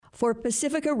For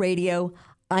Pacifica Radio,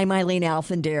 I'm Eileen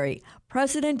Alfandary.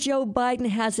 President Joe Biden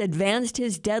has advanced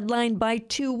his deadline by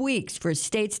 2 weeks for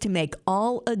states to make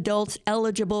all adults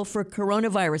eligible for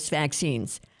coronavirus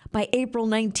vaccines by April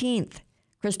 19th.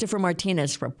 Christopher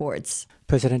Martinez reports.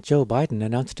 President Joe Biden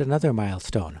announced another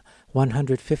milestone.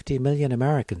 150 million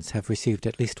Americans have received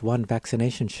at least one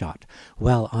vaccination shot,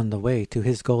 well on the way to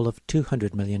his goal of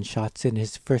 200 million shots in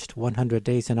his first 100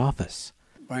 days in office.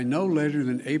 By no later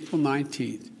than April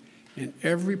 19th, in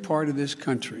every part of this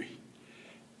country,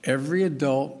 every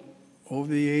adult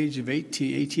over the age of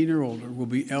 18 or older will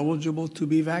be eligible to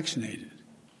be vaccinated.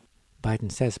 Biden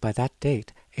says by that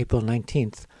date, April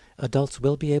 19th, adults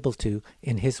will be able to,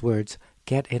 in his words,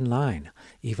 get in line,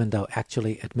 even though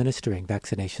actually administering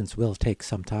vaccinations will take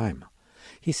some time.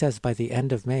 He says by the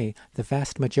end of May, the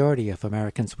vast majority of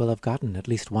Americans will have gotten at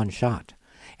least one shot,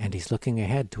 and he's looking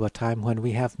ahead to a time when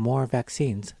we have more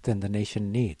vaccines than the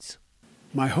nation needs.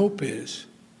 My hope is,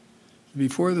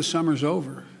 before the summer's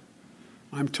over,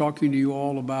 I'm talking to you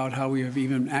all about how we have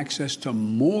even access to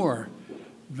more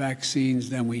vaccines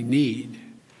than we need,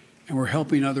 and we're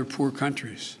helping other poor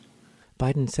countries.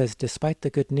 Biden says despite the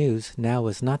good news, now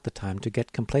is not the time to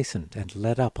get complacent and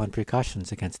let up on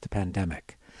precautions against the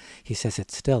pandemic. He says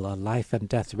it's still a life and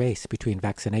death race between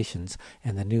vaccinations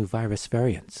and the new virus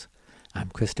variants. I'm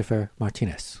Christopher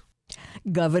Martinez.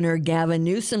 Governor Gavin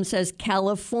Newsom says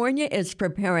California is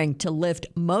preparing to lift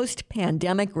most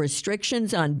pandemic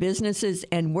restrictions on businesses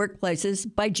and workplaces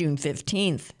by June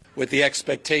 15th. With the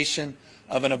expectation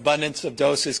of an abundance of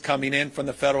doses coming in from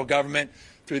the federal government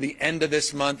through the end of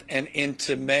this month and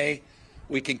into May,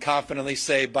 we can confidently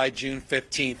say by June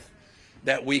 15th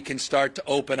that we can start to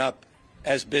open up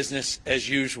as business as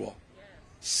usual,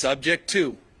 subject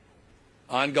to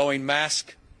ongoing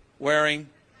mask wearing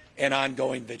and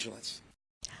ongoing vigilance.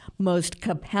 Most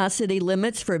capacity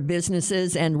limits for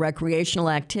businesses and recreational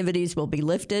activities will be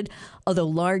lifted, although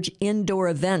large indoor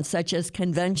events such as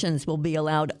conventions will be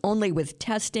allowed only with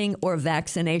testing or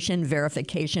vaccination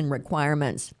verification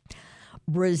requirements.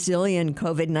 Brazilian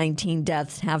COVID-19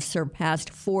 deaths have surpassed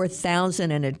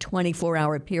 4,000 in a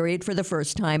 24-hour period for the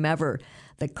first time ever.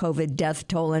 The COVID death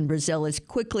toll in Brazil is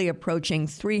quickly approaching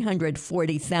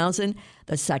 340,000,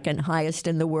 the second highest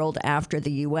in the world after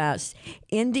the U.S.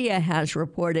 India has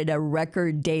reported a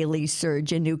record daily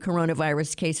surge in new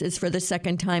coronavirus cases for the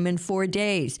second time in 4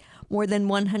 days, more than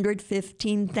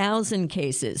 115,000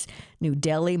 cases. New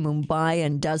Delhi, Mumbai,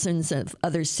 and dozens of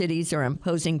other cities are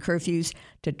imposing curfews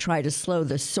to try to slow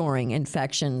the soaring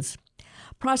infections.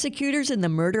 Prosecutors in the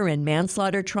murder and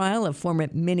manslaughter trial of former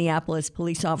Minneapolis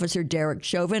police officer Derek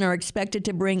Chauvin are expected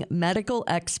to bring medical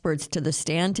experts to the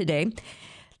stand today.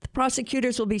 The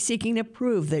prosecutors will be seeking to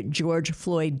prove that George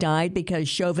Floyd died because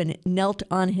Chauvin knelt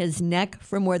on his neck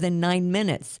for more than 9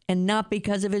 minutes and not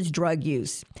because of his drug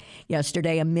use.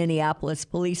 Yesterday, a Minneapolis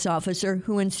police officer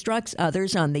who instructs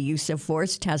others on the use of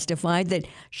force testified that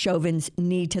Chauvin's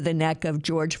knee to the neck of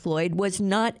George Floyd was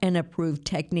not an approved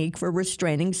technique for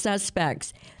restraining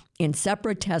suspects. In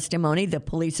separate testimony, the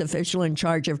police official in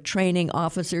charge of training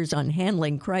officers on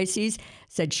handling crises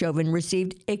said Chauvin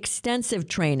received extensive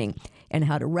training in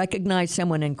how to recognize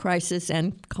someone in crisis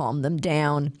and calm them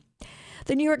down.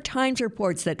 The New York Times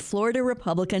reports that Florida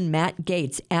Republican Matt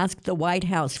Gaetz asked the White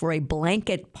House for a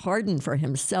blanket pardon for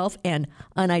himself and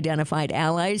unidentified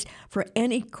allies for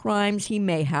any crimes he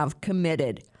may have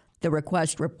committed. The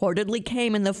request reportedly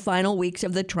came in the final weeks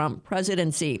of the Trump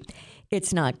presidency.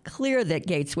 It's not clear that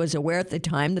Gaetz was aware at the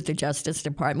time that the Justice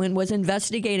Department was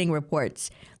investigating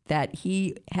reports that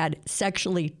he had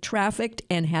sexually trafficked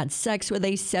and had sex with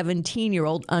a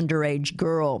 17-year-old underage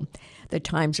girl. The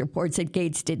Times reports that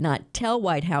Gaetz did not tell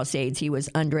White House aides he was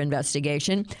under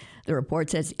investigation. The report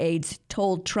says aides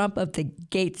told Trump of the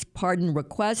Gaetz pardon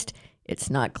request. It's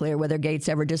not clear whether Gaetz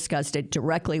ever discussed it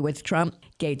directly with Trump.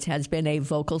 Gaetz has been a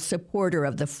vocal supporter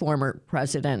of the former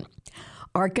president.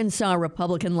 Arkansas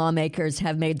Republican lawmakers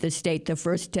have made the state the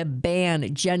first to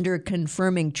ban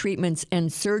gender-confirming treatments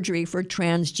and surgery for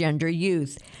transgender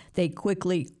youth. They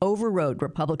quickly overrode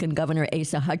Republican Governor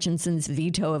Asa Hutchinson's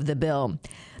veto of the bill.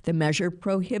 The measure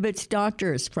prohibits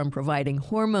doctors from providing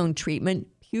hormone treatment,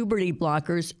 puberty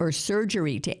blockers, or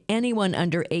surgery to anyone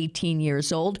under 18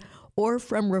 years old, or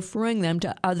from referring them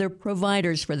to other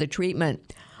providers for the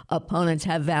treatment. Opponents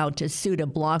have vowed to sue to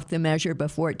block the measure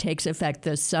before it takes effect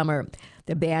this summer.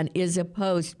 The ban is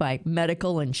opposed by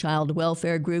medical and child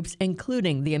welfare groups,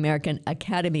 including the American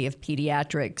Academy of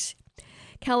Pediatrics.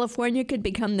 California could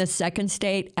become the second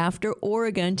state after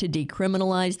Oregon to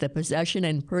decriminalize the possession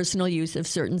and personal use of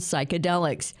certain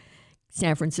psychedelics.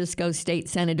 San Francisco State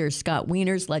Senator Scott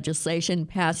Wiener's legislation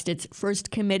passed its first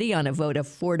committee on a vote of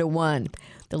 4-1.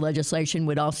 The legislation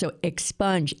would also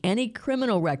expunge any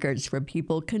criminal records for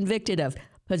people convicted of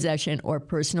possession or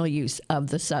personal use of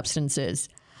the substances.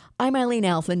 I'm Eileen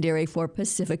Alfandary for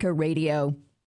Pacifica Radio.